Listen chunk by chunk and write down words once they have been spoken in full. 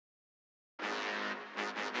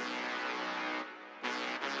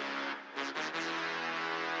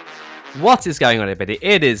What is going on, everybody?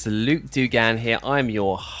 It is Luke Dugan here. I'm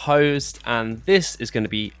your host, and this is going to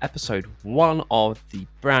be episode 1 of the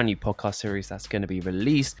brand new podcast series that's going to be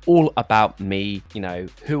released, all about me,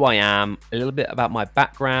 who I am, a little bit about my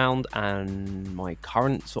background and my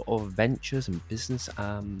current sort of ventures and business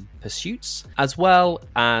pursuits, as well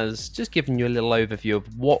as just giving you a little overview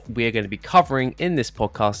of what we're going to be covering in this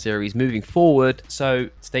podcast series moving forward. So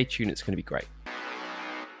stay tuned, it's going to be great.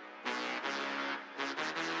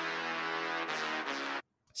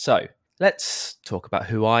 So let's talk about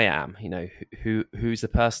who I am. Who's the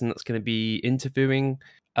person that's going to be interviewing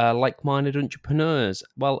like-minded entrepreneurs?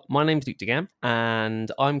 Well, my name's Luke Dugan,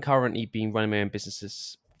 and I'm currently been running my own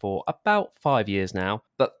businesses for about 5 years now.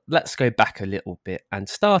 But let's go back a little bit and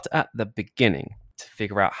start at the beginning to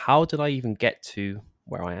figure out how did I even get to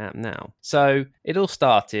where I am now. So it all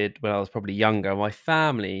started when I was probably younger. My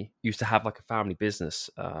family used to have like a family business.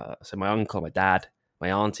 So my uncle, my dad,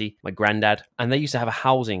 my auntie, my granddad, and they used to have a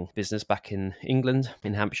housing business back in England,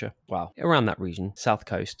 in Hampshire, well, around that region, South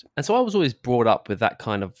Coast. And so I was always brought up with that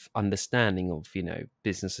kind of understanding of,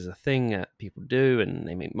 business is a thing that people do and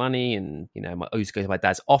they make money. And, I always go to my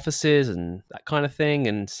dad's offices and that kind of thing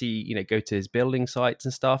and see, go to his building sites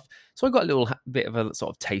and stuff. So I got a little bit of a sort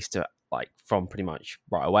of taster, like from pretty much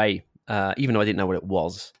right away. Even though I didn't know what it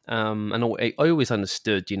was. And I always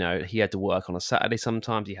understood, he had to work on a Saturday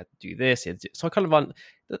sometimes, he had to do this. So I kind of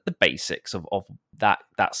the basics of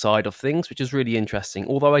that side of things, which is really interesting.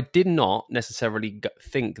 Although I did not necessarily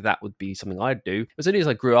think that would be something I'd do. As soon as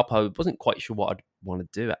I grew up, I wasn't quite sure what I'd want to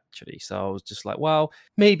do, actually. So I was just like, well,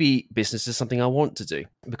 maybe business is something I want to do.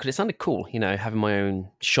 Because it sounded cool, having my own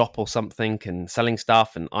shop or something and selling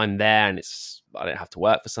stuff, and I'm there and I don't have to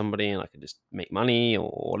work for somebody and I can just make money or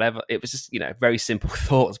whatever. It was just, very simple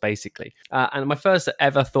thoughts, basically. And my first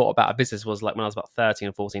ever thought about a business was like when I was about 13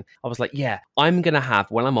 or 14. I was like, yeah, I'm going to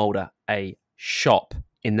have, when I'm older, a shop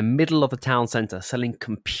in the middle of the town center selling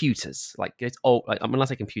computers. Like it's old. Like when I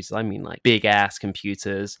say computers, I mean like big ass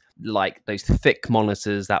computers, like those thick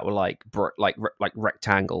monitors that were like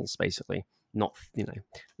rectangles, basically. Not,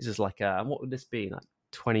 this is like what would this be, like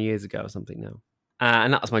 20 years ago or something now.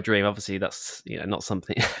 And that was my dream. Obviously, that's not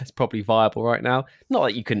something that's probably viable right now. Not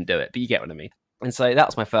that you couldn't do it, but you get what I mean. And so that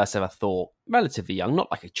was my first ever thought, relatively young,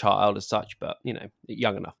 not like a child as such, but,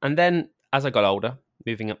 young enough. And then as I got older,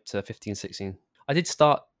 moving up to 15, 16, I did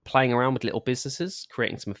start playing around with little businesses,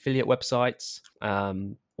 creating some affiliate websites,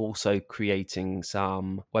 also creating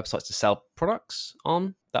some websites to sell products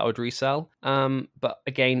on that I would resell. But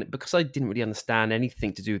again, because I didn't really understand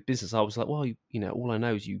anything to do with business, I was like, well, all I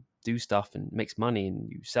know is you do stuff and makes money and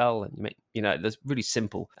you sell and you make, that's really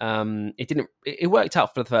simple. It worked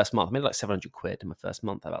out for the first month. I made like 700 quid in my first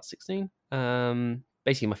month, about 16.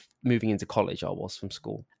 Basically moving into college, I was from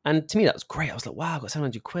school. And to me, that was great. I was like, wow, I got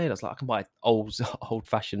 700 quid. I was like, I can buy old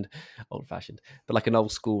fashioned, but like an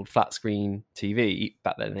old school flat screen TV.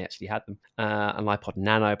 Back then they actually had them. An iPod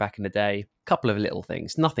Nano back in the day. A couple of little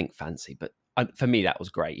things, nothing fancy, but for me, that was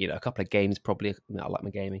great. A couple of games, probably. I like my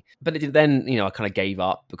gaming. But then, I kind of gave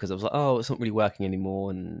up because I was like, oh, it's not really working anymore.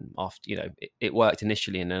 And after, it worked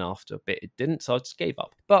initially. And then after a bit, it didn't. So I just gave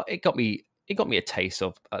up. But it got me a taste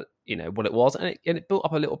of, what it was. And it built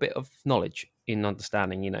up a little bit of knowledge in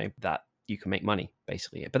understanding, that you can make money,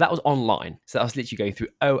 basically. But that was online. So I was literally going through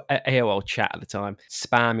AOL chat at the time,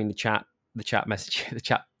 spamming the chat message,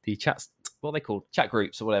 the chats, what are they called? Chat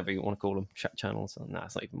groups or whatever you want to call them, chat channels. No,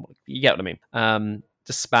 it's not even, you get what I mean.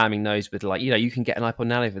 Just spamming those with like, you can get an iPod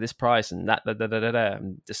Nano for this price and that,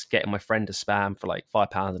 and just getting my friend to spam for like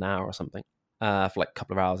 £5 an hour or something, for like a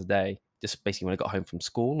couple of hours a day. Just basically when I got home from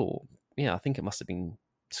school, or I think it must have been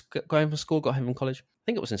going from school, got home from college. I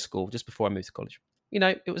think it was in school just before I moved to college.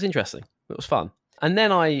 It was interesting. It was fun. And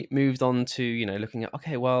then I moved on to, looking at,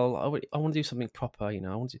 okay, well, I want to do something proper, and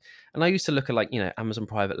I used to look at like, Amazon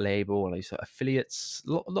private label, and I used to affiliates,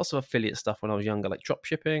 lots of affiliate stuff when I was younger, like drop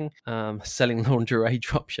shipping, selling lingerie,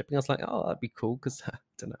 drop shipping. I was like, oh, that'd be cool. Cause I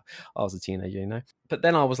don't know, I was a teenager, but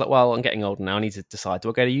then I was like, well, I'm getting older now. I need to decide, do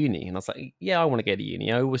I go to uni? And I was like, yeah, I want to go to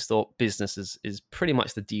uni. I always thought business is pretty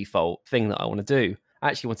much the default thing that I want to do. I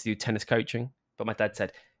actually want to do tennis coaching, but my dad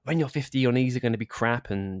said, when you're 50, your knees are going to be crap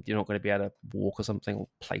and you're not going to be able to walk or something or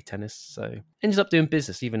play tennis. So ended up doing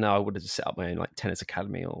business, even though I would have just set up my own like tennis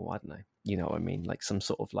academy, or I don't know, you know what I mean? Like some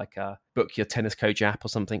sort of like a book your tennis coach app or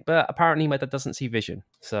something. But apparently my dad doesn't see vision.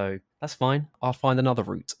 So that's fine. I'll find another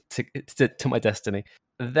route to my destiny.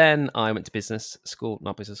 Then I went to business school,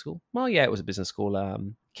 not business school. Well, yeah, it was a business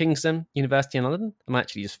school. Kingston University in London. I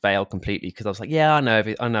actually just failed completely because I was like, yeah, I know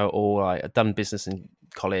it all. I've done business in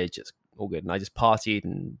college. It's all good. And I just partied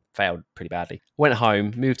and failed pretty badly. Went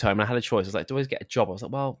home, moved home, and I had a choice. I was like, do I get a job? I was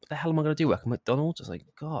like, well, what the hell am I going to do? Work at McDonald's? I was like,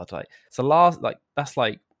 God, like, it's the last, like, that's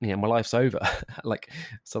like, my life's over. Like,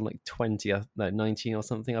 so I'm like 20, no, 19 or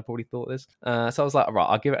something. I probably thought this. So I was like, all right,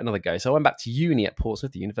 I'll give it another go. So I went back to uni at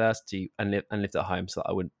Portsmouth University and lived at home so that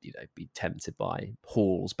I wouldn't, be tempted by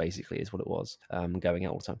halls, basically, is what it was, going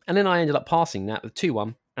out all the time. And then I ended up passing that with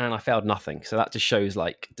 2-1. And I failed nothing. So that just shows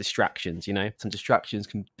like distractions, Some distractions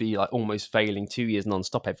can be like almost failing 2 years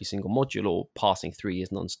non-stop every single module, or passing 3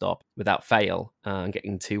 years non-stop without fail, and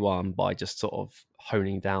getting 2-1 by just sort of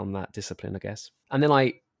honing down that discipline, I guess. And then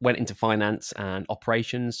I went into finance and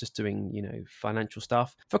operations, just doing, financial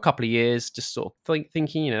stuff for a couple of years, just sort of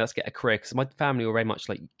thinking, let's get a career. Because my family were very much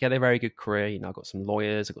like, get a very good career. I got some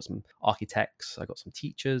lawyers, I got some architects, I got some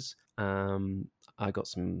teachers. I got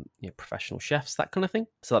some professional chefs, that kind of thing.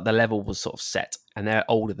 So that the level was sort of set, and they're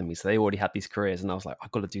older than me, so they already had these careers. And I was like,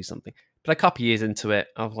 I've got to do something. But a couple of years into it,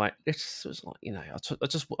 I was like, this was like, I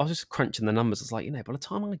was just crunching the numbers. It's like, by the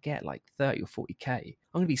time I'm gonna get like 30 or 40k,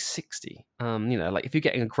 I'm gonna be 60. Like if you're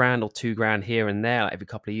getting $1,000 or $2,000 here and there, like every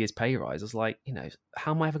couple of years pay rise, it's like,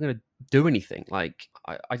 how am I ever gonna do anything? Like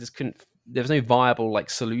I just couldn't. There was no viable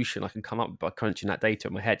like solution I could come up with by crunching that data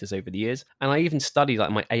in my head just over the years. And I even studied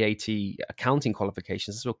like my AAT accounting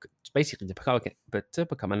qualifications as well, basically to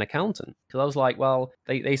become an accountant. Because I was like, well,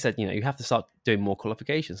 they said, you have to start doing more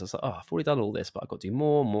qualifications. I was like, oh, I've already done all this, but I've got to do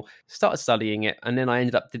more and more. Started studying it, and then I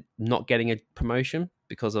ended up not getting a promotion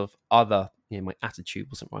because of other, my attitude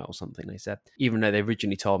wasn't right or something, they said. Even though they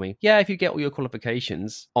originally told me, yeah, if you get all your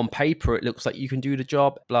qualifications, on paper it looks like you can do the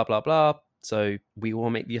job, blah, blah, blah. So we will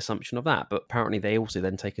make the assumption of that. But apparently they also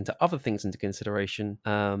then take into other things into consideration,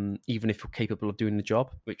 even if you're capable of doing the job,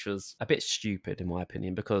 which was a bit stupid in my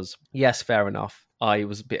opinion, because yes, fair enough. I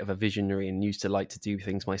was a bit of a visionary and used to like to do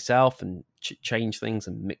things myself and change things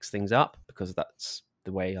and mix things up, because that's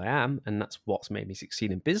the way I am, and that's what's made me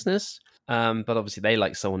succeed in business. But obviously they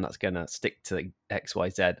like someone that's going to stick to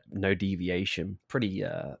XYZ, no deviation, pretty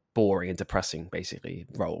boring and depressing basically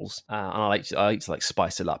roles. And I like to like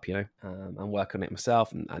spice it up, and work on it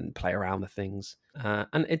myself and play around with things.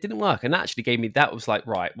 And it didn't work, and actually gave me, that was like,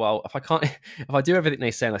 right, well, if I do everything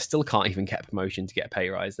they say and I still can't even get a promotion to get a pay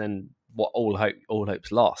rise, then what, all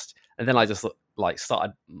hope's lost. And then I just like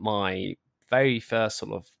started my very first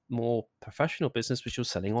sort of more professional business, which was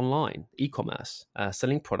selling online, e-commerce,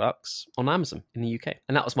 selling products on Amazon in the UK.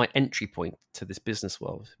 And that was my entry point to this business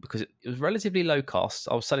world, because it was relatively low cost.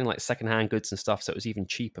 I was selling like secondhand goods and stuff, so it was even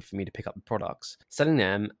cheaper for me to pick up the products, selling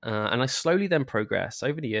them. And I slowly then progressed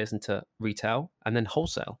over the years into retail and then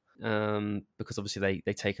wholesale. Because obviously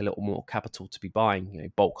they take a little more capital to be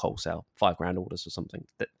buying, bulk wholesale, $5,000 orders or something.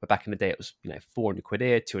 But back in the day, it was 400 quid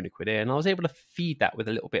here, 200 quid here, and I was able to feed that with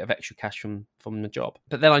a little bit of extra cash from the job.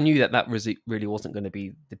 But then I knew that really wasn't going to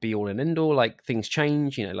be the be all and end all. Like things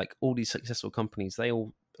change, like all these successful companies,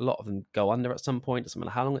 a lot of them go under at some point. Doesn't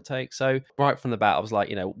matter how long it takes. So right from the bat, I was like,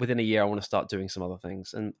 within a year, I want to start doing some other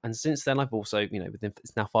things. And since then, I've also,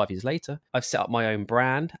 it's now 5 years later, I've set up my own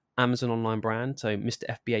brand, Amazon online brand. So Mr.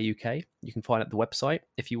 FBA UK. You can find at the website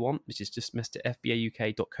if you want, which is just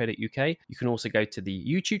mrfbauk.co.uk. You can also go to the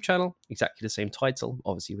YouTube channel, exactly the same title,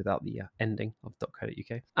 obviously without the ending of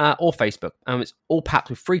 .co.uk, or Facebook. It's all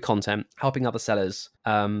packed with free content, helping other sellers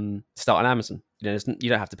start on Amazon. You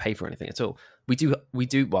don't have to pay for anything at all.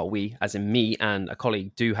 We, as in me and a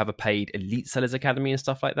colleague, do have a paid Elite Sellers Academy and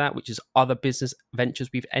stuff like that, which is other business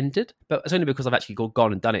ventures we've entered. But it's only because I've actually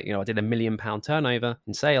gone and done it. I did £1 million turnover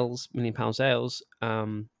in sales, £1 million sales,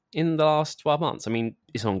 in the last 12 months. I mean,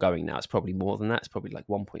 it's ongoing now. It's probably more than that. It's probably like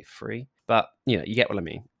 1.3. But, you get what I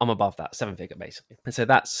mean. I'm above that, 7-figure basically. And so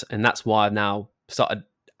that's why I've now started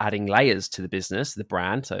adding layers to the business, the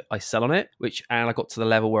brand. So I sell on it, and I got to the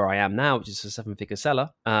level where I am now, which is a 7-figure seller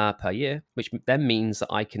per year, which then means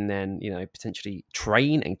that I can then, potentially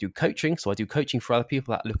train and do coaching. So I do coaching for other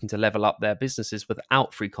people that are looking to level up their businesses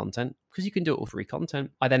without free content, because you can do it with free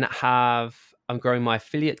content. I'm growing my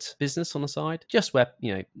affiliate business on the side, just where,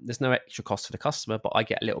 there's no extra cost to the customer, but I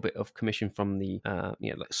get a little bit of commission from the,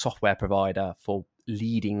 like software provider for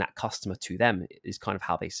leading that customer to them, is kind of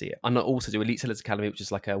how they see it. And I also do Elite Sellers Academy, which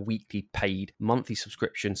is like a weekly paid monthly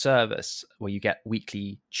subscription service where you get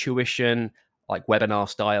weekly tuition, like webinar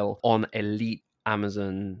style, on elite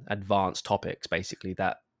Amazon advanced topics, basically,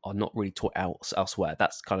 that are not really taught elsewhere.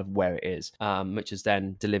 That's kind of where it is, which is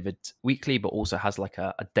then delivered weekly, but also has like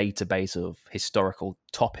a database of historical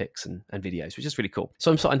topics and videos, which is really cool. So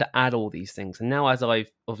I'm starting to add all these things. And now, as I've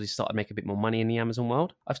obviously started to make a bit more money in the Amazon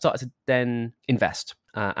world, I've started to then invest.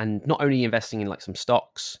 And not only investing in like some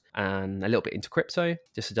stocks and a little bit into crypto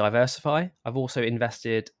just to diversify, I've also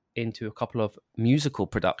invested into a couple of musical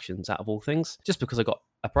productions out of all things, just because I got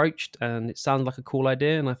approached and it sounded like a cool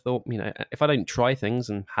idea. And I thought, if I don't try things,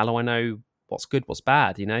 and how do I know what's good, what's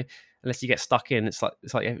bad, unless you get stuck in, it's like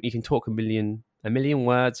you can talk a million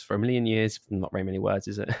words for a million years. Not very many words,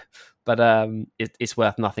 is it? But it's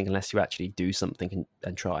worth nothing unless you actually do something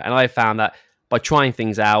and try. And I found that by trying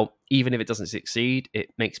things out, even if it doesn't succeed,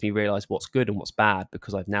 it makes me realize what's good and what's bad,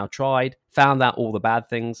 because I've now tried, found out all the bad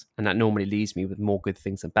things, and that normally leaves me with more good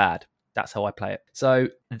things than bad. That's how I play it. So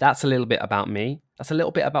that's a little bit about me. That's a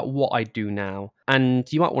little bit about what I do now. And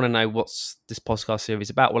you might want to know what's this podcast series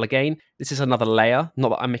about. Well, again, this is another layer. Not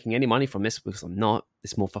that I'm making any money from this, because I'm not.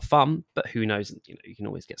 It's more for fun. But who knows? You can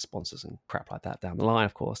always get sponsors and crap like that down the line,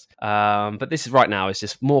 of course. But this is right now. It's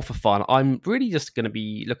just more for fun. I'm really just going to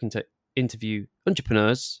be looking to interview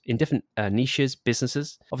entrepreneurs in different niches,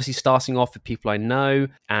 businesses. Obviously, starting off with people I know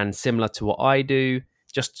and similar to what I do,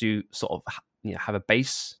 just to sort of have a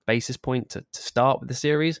basis point to start with the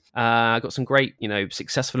series. I've got some great,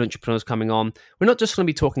 successful entrepreneurs coming on. We're not just going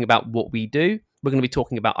to be talking about what we do. We're going to be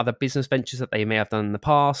talking about other business ventures that they may have done in the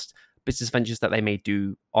past, business ventures that they may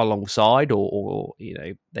do alongside, or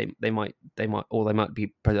they might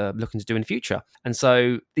be looking to do in the future. And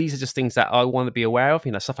so these are just things that I want to be aware of.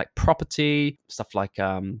 Stuff like property, stuff like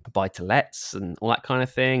buy to lets and all that kind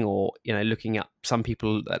of thing, or looking at some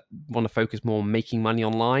people that want to focus more on making money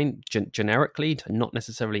online generically, not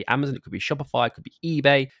necessarily Amazon. It could be Shopify, it could be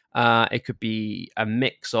eBay, it could be a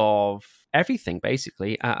mix of everything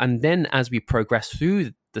basically. And then as we progress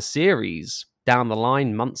through the series down the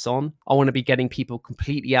line, months on, I want to be getting people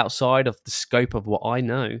completely outside of the scope of what I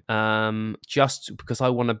know, just because I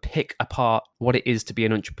want to pick apart what it is to be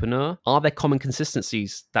an entrepreneur. Are there common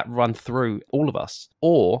consistencies that run through all of us?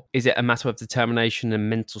 Or is it a matter of determination and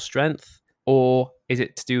mental strength? Or is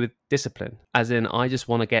it to do with discipline? As in, I just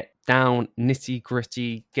want to get down, nitty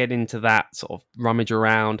gritty, get into that sort of rummage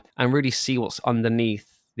around and really see what's underneath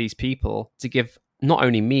these people, to give not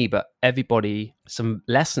only me, but everybody some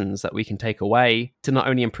lessons that we can take away to not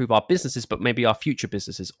only improve our businesses, but maybe our future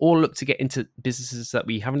businesses, or look to get into businesses that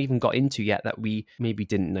we haven't even got into yet, that we maybe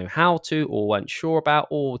didn't know how to, or weren't sure about,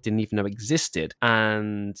 or didn't even know existed.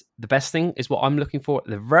 And the best thing is, what I'm looking for at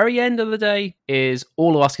the very end of the day is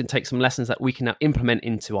all of us can take some lessons that we can now implement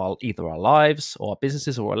into either our lives or our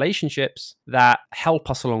businesses or relationships that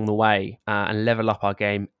help us along the way, and level up our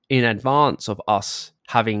game in advance of us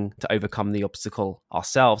having to overcome the obstacle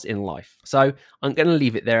ourselves in life. So I'm going to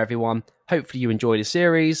leave it there, everyone. Hopefully you enjoyed the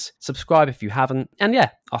series. Subscribe if you haven't. And yeah,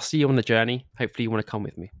 I'll see you on the journey. Hopefully you want to come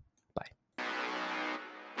with me.